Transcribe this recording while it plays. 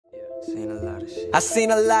I seen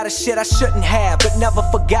a lot of shit I shouldn't have, but never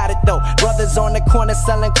forgot it though. Brothers on the corner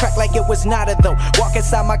selling crack like it was nada though. Walk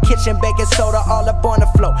inside my kitchen, baking soda all up on the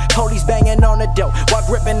floor. Police banging on the door while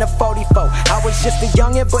gripping the 44. I was just a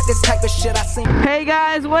youngin', but this type of shit I seen. Hey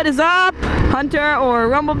guys, what is up? Hunter or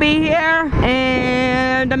RumbleBee here,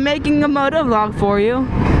 and I'm making a moto vlog for you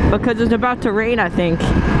because it's about to rain, I think.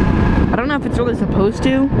 I don't know if it's really supposed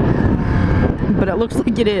to, but it looks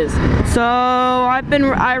like it is. So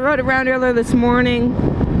I rode around earlier this morning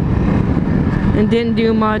and didn't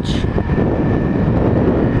do much.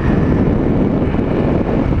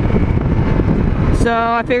 So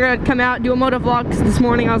I figured I'd come out and do a moto vlog, 'cause this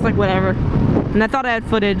morning I was like, whatever. And I thought I had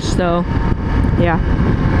footage, so yeah.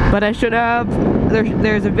 But I should have.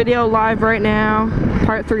 There's a video live right now,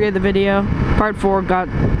 part 3 of the video. Part 4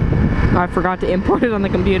 I forgot to import it on the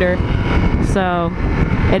computer, so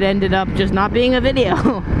it ended up just not being a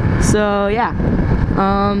video. So yeah,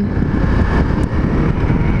 I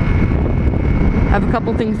have a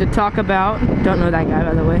couple things to talk about. Don't know that guy,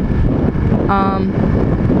 by the way.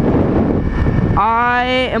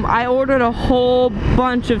 I ordered a whole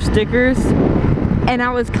bunch of stickers, and I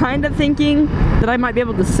was kind of thinking that I might be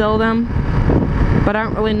able to sell them, but I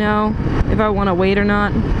don't really know if I want to wait or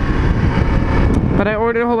not. But I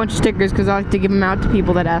ordered a whole bunch of stickers because I like to give them out to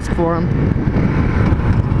people that ask for them.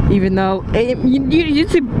 Even though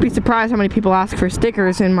you'd be surprised how many people ask for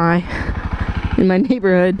stickers in my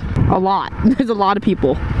neighborhood. A lot. There's a lot of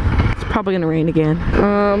people. It's probably gonna rain again.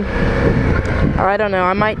 I don't know.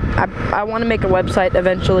 I want to make a website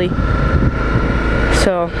eventually,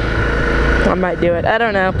 so I might do it. I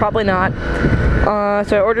don't know. Probably not.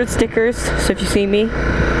 So I ordered stickers. So if you see me,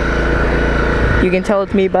 you can tell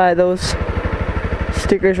it's me by those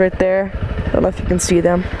stickers right there. I don't know if you can see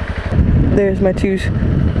them. There's my 2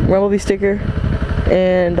 RumbleBee sticker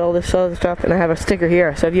and all this other stuff, and I have a sticker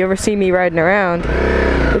here. So if you ever see me riding around,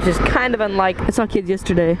 which is kind of unlike, I saw kids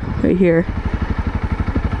yesterday right here,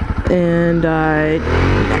 and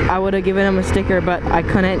I would have given them a sticker, but I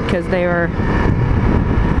couldn't because they were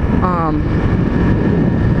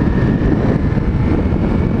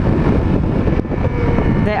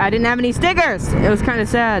I didn't have any stickers. It was kind of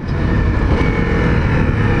sad.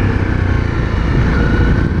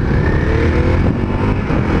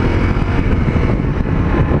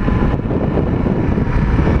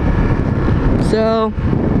 So,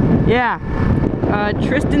 yeah,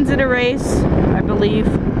 Tristan's in a race, I believe.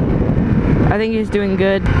 I think he's doing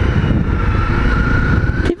good.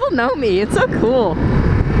 People know me, it's so cool.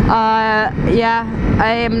 Yeah,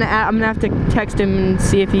 I'm gonna have to text him and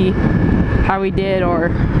see if how he did or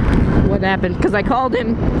what happened. Because I called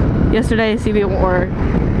him yesterday, see if he wanted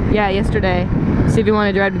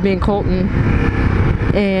to drive to me in Colton.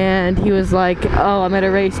 And he was like, oh, I'm at a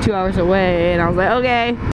race 2 hours away. And I was like,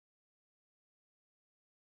 okay.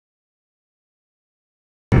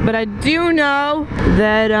 But I do know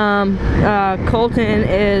that Colton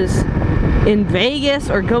is in Vegas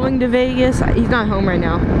or going to Vegas. He's not home right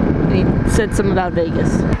now. And he said something about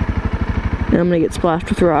Vegas. And I'm gonna get splashed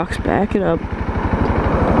with rocks. Back it up.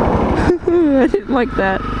 I didn't like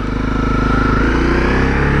that.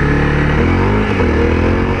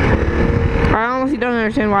 I honestly don't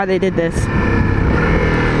understand why they did this.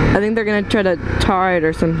 I think they're gonna try to tar it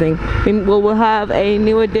or something. We'll have a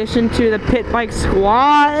new addition to the pit bike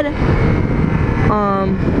squad,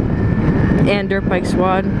 and dirt bike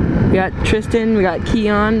squad. We got Tristan, we got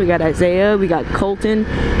Keon, we got Isaiah, we got Colton,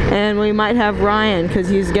 and we might have Ryan because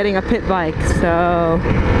he's getting a pit bike. So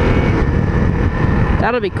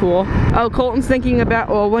that'll be cool. Oh, Colton's thinking about,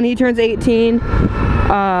 well, when he turns 18.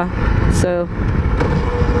 So.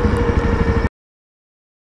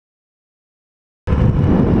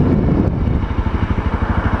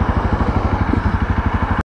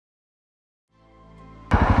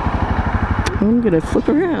 I'm gonna flip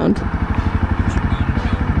around. I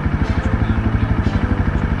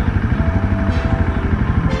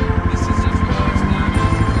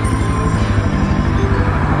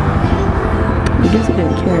guess I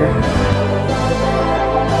didn't care.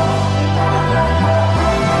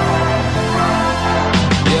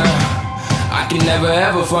 Can never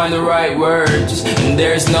ever find the right words, and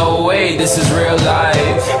there's no way this is real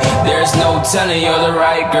life. There's no telling you're the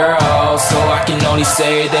right girl, so I can only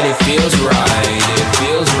say that it feels right. It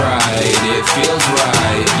feels right, it feels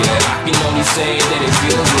right, yeah. I can only say that it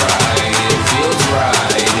feels right. It feels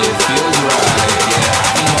right, it feels right, yeah.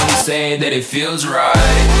 I can only say that it feels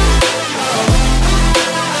right.